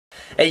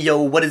Hey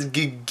yo, what is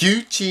good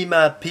Gucci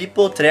my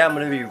people? Today I'm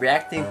going to be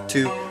reacting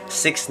to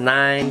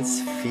 6ix9ine's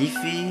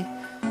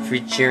FeFe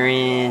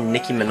featuring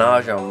Nicki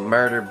Minaj on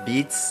Murda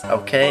beats.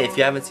 Okay, if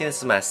you haven't seen this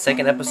is my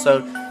second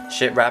episode,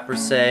 shit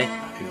rappers say.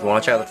 If you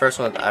want to check out the first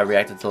one, I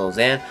reacted to Lil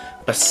Xan.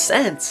 But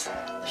since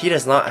he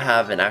does not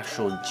have an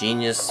actual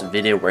genius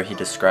video where he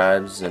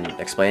describes and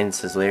explains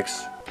his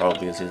lyrics,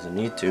 probably because he doesn't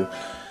need to,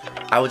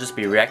 I will just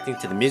be reacting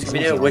to the music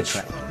video, which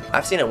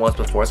I've seen it once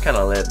before. It's kind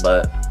of lit,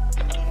 but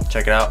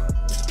check it out.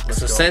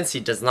 So since he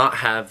does not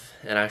have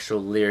an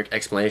actual lyric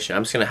explanation,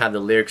 I'm just going to have the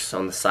lyrics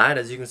on the side,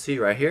 as you can see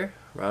right here,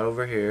 right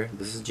over here.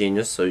 This is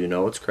genius, so you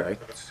know it's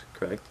correct. It's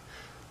correct.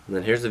 And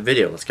then here's the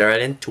video. Let's get right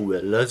into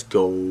it. Let's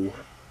go.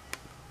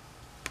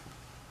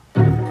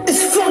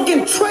 It's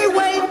fucking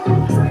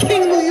Treyway,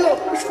 King New York,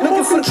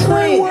 looking for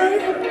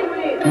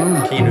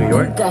Treyway. King New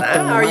York?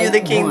 Are you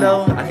the king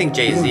though? I think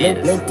Jay-Z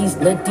is. Let these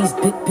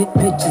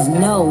bitches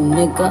know,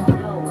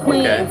 nigga.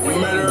 Okay.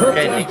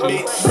 Okay,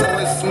 Nicki.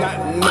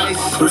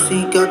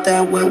 Pussy got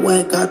that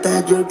wet, got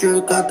that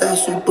drip, got that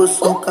super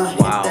soaker.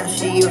 Wow.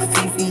 She a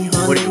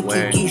FeFe, What are you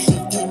wearing? She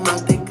eat my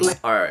dick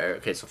like. Alright,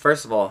 okay, so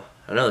first of all,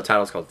 I know the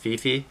title is called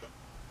FeFe.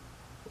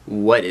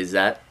 What is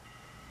that?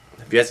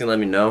 If you guys can let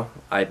me know,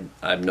 I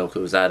have no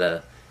clue. Is that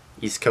a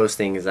East Coast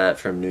thing? Is that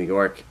from New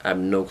York? I have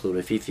no clue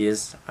what FeFe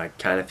is. I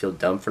kind of feel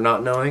dumb for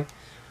not knowing.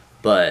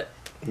 But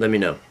let me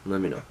know.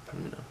 Let me know. Let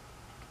me know.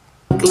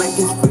 Like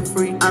it's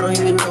free. I don't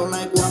even know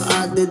like why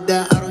I did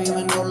that. I don't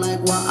even know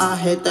like why I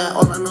hit that.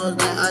 All I know is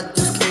that I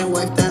just can't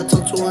wipe that.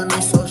 Talk to her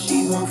nice so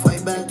she won't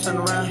fight back. Turn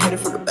around, hit it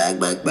for the back.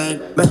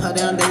 Bet her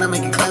down, then I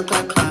make it clap. I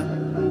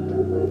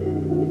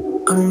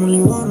don't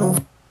really want no.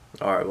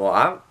 Alright,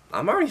 well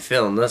I'm already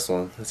feeling this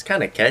one. It's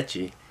kinda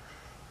catchy.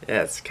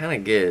 Yeah, it's kinda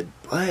good.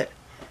 But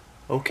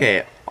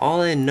okay,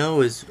 all I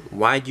know is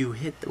why'd you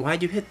hit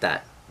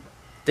that?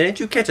 Didn't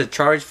you catch a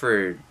charge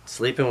for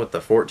sleeping with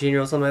the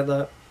 14-year-old, something like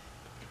that?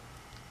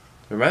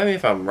 Remind me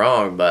if I'm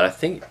wrong, but I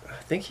think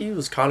he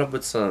was caught up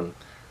with some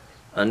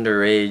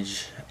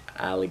underage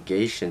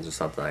allegations or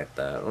something like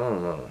that. I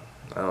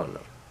don't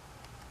know.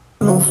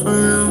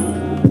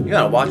 You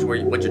gotta watch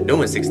what you're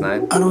doing,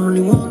 6ix9ine. I don't really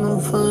want no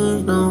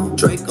fun, no.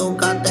 Draco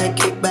got that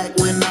kickback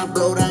when I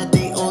blow that.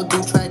 They all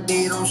do track,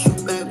 they don't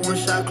shoot back. One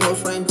shot,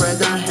 close range, right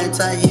down head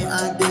tie. Yeah,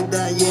 I did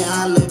that. Yeah,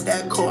 I lived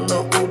that. Call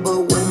the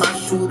Uber with my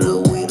shooter.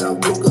 We the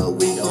Ruger.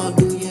 We gon'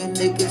 do your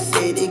niggas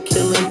say they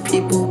killing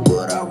people,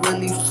 but I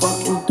really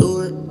fucking do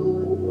it.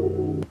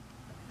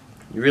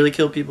 You really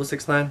kill people,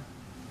 6ix9ine?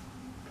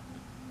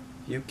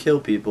 You kill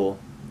people.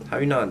 How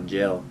are you not in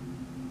jail?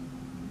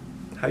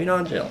 How are you not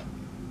in jail?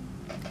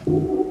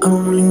 I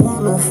don't really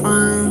want no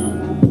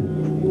friends.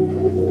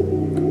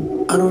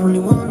 I don't really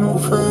want no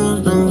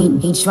friends, no.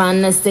 He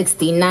tryna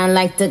 69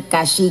 like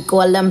Takashi,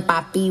 call him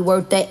Papi,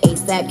 worth the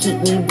ASAP, keep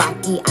me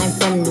rocky. I'm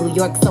from New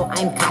York, so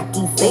I'm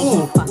cocky. Say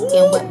he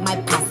fucking with my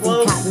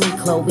posse, caught me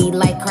Chloe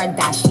like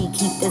Kardashian.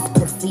 Keep this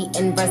pussy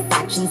in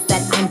Versace,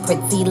 said I'm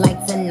pretty like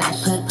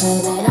Tanashi.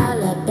 Put it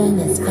all up in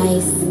his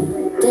face.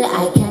 Did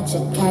I catch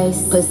a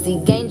case? Pussy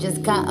gang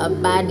just caught a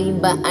body,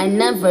 but I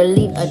never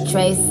leave a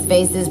trace.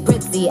 Face is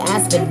pretty,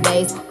 ask for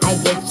days. I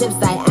get chips,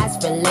 I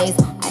ask for lace.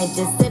 I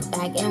just sit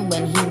back and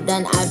when he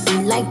done, I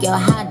be like, yo,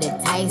 how to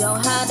taste? Yo,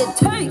 how to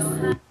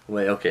taste?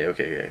 Wait,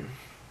 okay.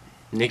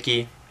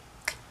 Nicki,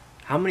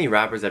 how many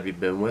rappers have you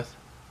been with?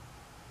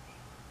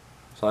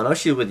 So I know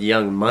she's with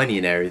Young Money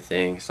and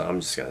everything, so I'm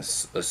just gonna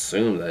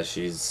assume that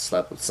she's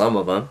slept with some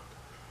of them.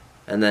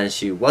 And then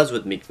she was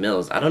with Meek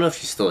Mills. I don't know if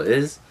she still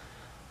is,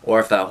 or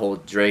if that whole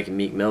Drake and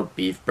Meek Mill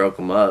beef broke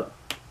them up.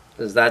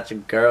 Is that your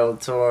girl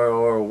tour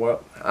or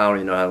what? I don't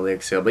even know how the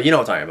lyrics go, but you know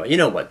what I'm talking about. You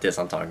know what this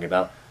I'm talking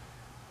about.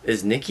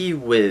 Is Nicki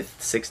with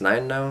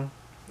 6ix9ine now?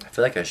 I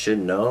feel like I should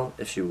know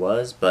if she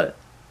was, but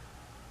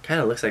kind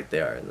of looks like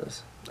they are in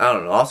this. I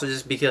don't know. Also,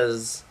 just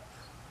because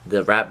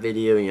the rap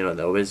video, you know,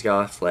 they always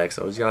gotta flex,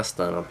 always gotta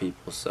stun on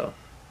people, so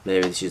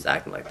maybe she's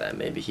acting like that.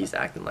 Maybe he's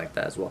acting like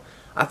that as well.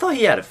 I thought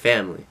he had a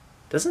family.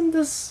 Doesn't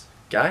this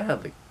guy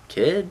have a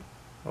kid?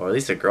 Or at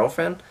least a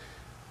girlfriend?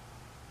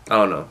 I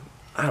don't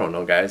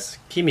know, guys.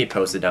 Keep me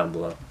posted down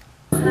below.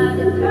 I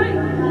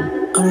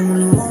don't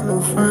really want no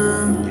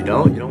friends. You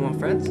don't? You don't want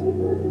friends?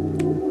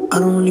 I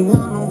don't really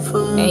want no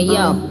friends. Hey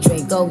yo,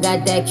 Draco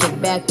got that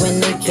kickback. When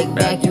they kick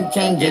back, you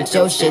can't get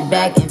your shit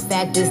back. In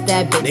fact, it's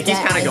that bitch Nicki's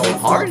that kinda going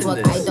hard in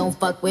this. I don't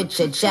fuck with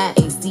your chat.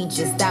 AC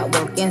just stopped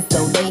working,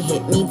 so they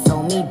hit me,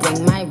 told me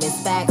bring my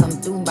wrist back. Come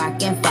through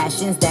rockin'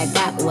 fashions that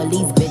got all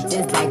these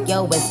bitches like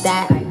yo, what's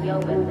that?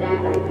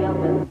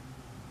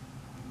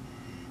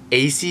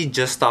 AC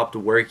just stopped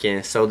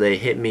working, so they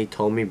hit me,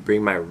 told me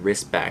bring my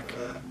wrist back.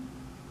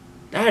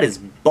 That is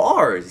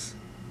bars.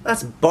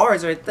 That's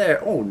bars right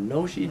there. Oh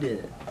no, she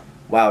didn't.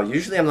 Wow,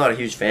 usually I'm not a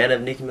huge fan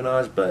of Nicki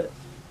Minaj, but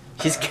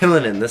she's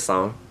killing it in this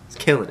song. She's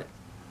killing it.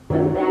 I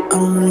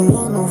don't really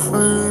want no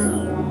friends.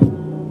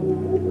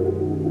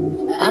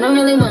 I don't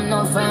really want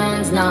no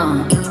friends,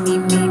 no. Me,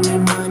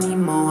 money,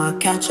 more. I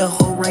catch a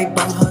hoe right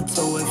by her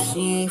toe. If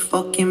she ain't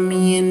fucking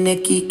me and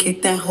Nicki,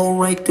 kick that hoe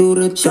right through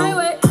the door.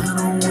 I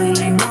don't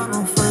really want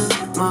no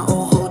friends. My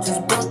old hoe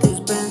just bought this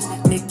Benz.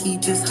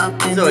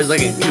 He's always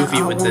looking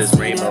goofy with this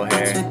rainbow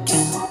hair.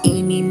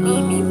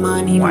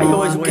 Why you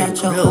always wearing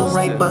grills,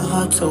 right by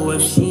Howto.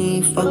 If she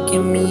ain't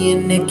fucking me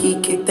and Nicki,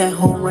 kick that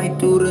hoe right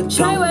through the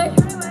joint.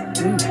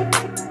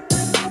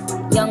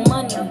 Young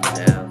money,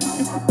 Yeah.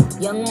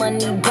 young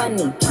money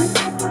bunny.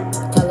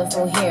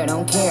 Colorful hair,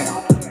 don't care. I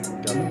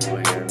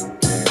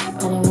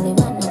don't really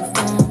want no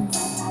friends.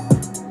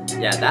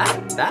 Yeah,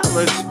 that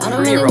looks pretty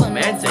really want no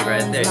romantic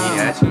right there,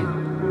 friends, no. Yachty.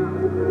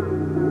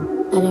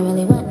 I don't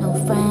really want no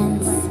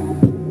friends.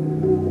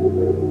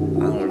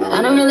 I don't know.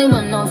 I don't really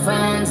want no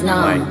friends, no.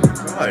 Oh my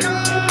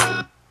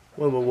god.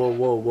 Whoa, whoa, whoa,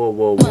 whoa, whoa,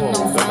 whoa, whoa.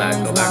 Go back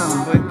real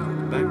quick.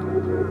 Go back.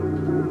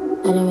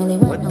 I don't really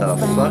want What no the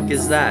friends. fuck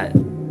is that?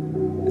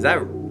 Is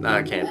that? Nah,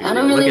 it can't be. I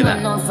don't Look really at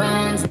want that. no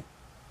friends.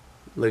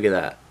 Look at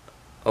that.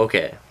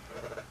 Okay.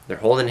 They're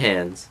holding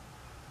hands.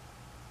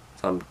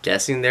 So I'm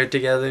guessing they're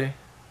together.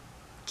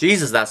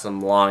 Jesus, that's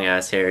some long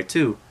ass hair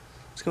too.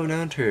 What's going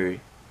on to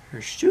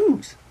her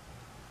shoes?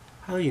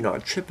 How are you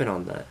not tripping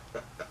on that?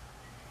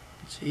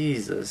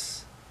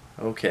 Jesus.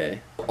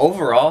 Okay.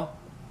 Overall,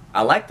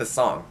 I like the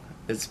song.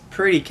 It's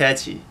pretty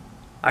catchy.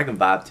 I can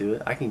vibe to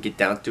it. I can get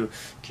down to it.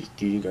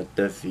 You got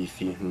the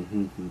FeFe.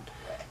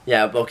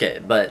 Yeah, okay.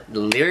 But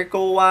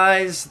lyrical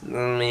wise, I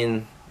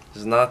mean,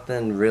 there's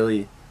nothing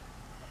really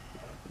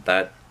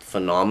that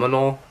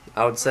phenomenal,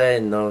 I would say.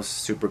 No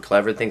super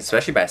clever things,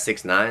 especially by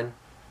 6ix9ine.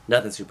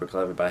 Nothing super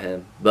clever by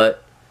him.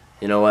 But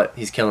you know what?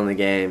 He's killing the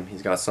game.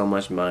 He's got so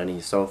much money.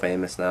 He's so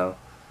famous now.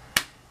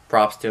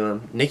 Props to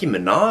him. Nicki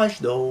Minaj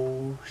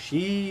though,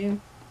 she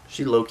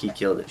low-key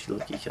killed it. She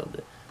low-key killed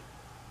it.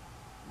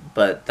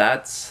 But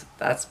that's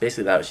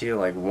basically that. She had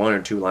like 1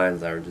 or 2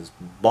 lines that were just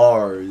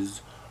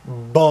bars.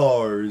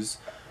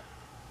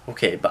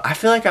 Okay, but I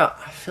feel like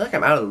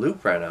I'm out of the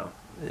loop right now.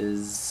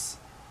 Is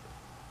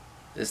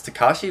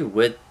Tekashi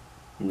with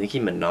Nicki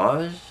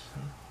Minaj?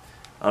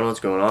 I don't know what's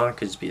going on.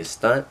 Could just be a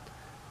stunt.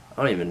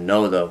 I don't even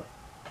know though.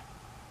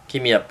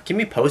 Keep me up. Keep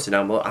me posted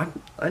down below.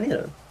 I need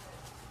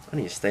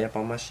to stay up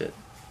on my shit.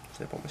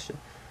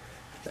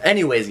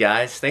 Anyways,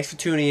 guys, thanks for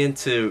tuning in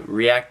to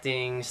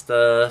reacting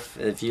stuff.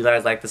 If you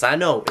guys like this, I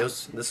know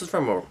this was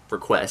from a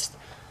request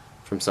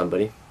from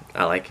somebody.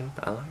 I like him.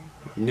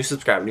 New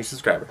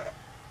subscriber.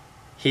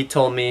 He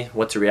told me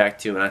what to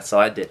react to, and so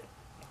I did it.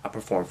 I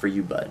performed for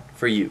you, bud.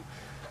 For you.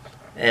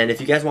 And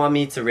if you guys want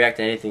me to react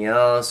to anything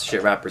else,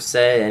 shit rappers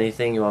say,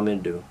 anything you want me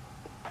to do,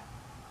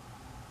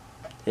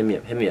 hit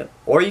me up.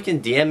 Or you can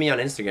DM me on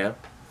Instagram.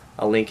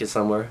 I'll link it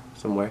somewhere.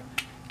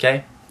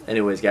 Okay?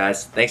 Anyways,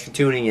 guys, thanks for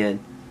tuning in.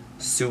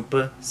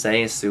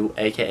 SuperSaiyanSoo,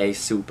 aka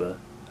Sooper,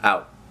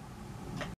 out.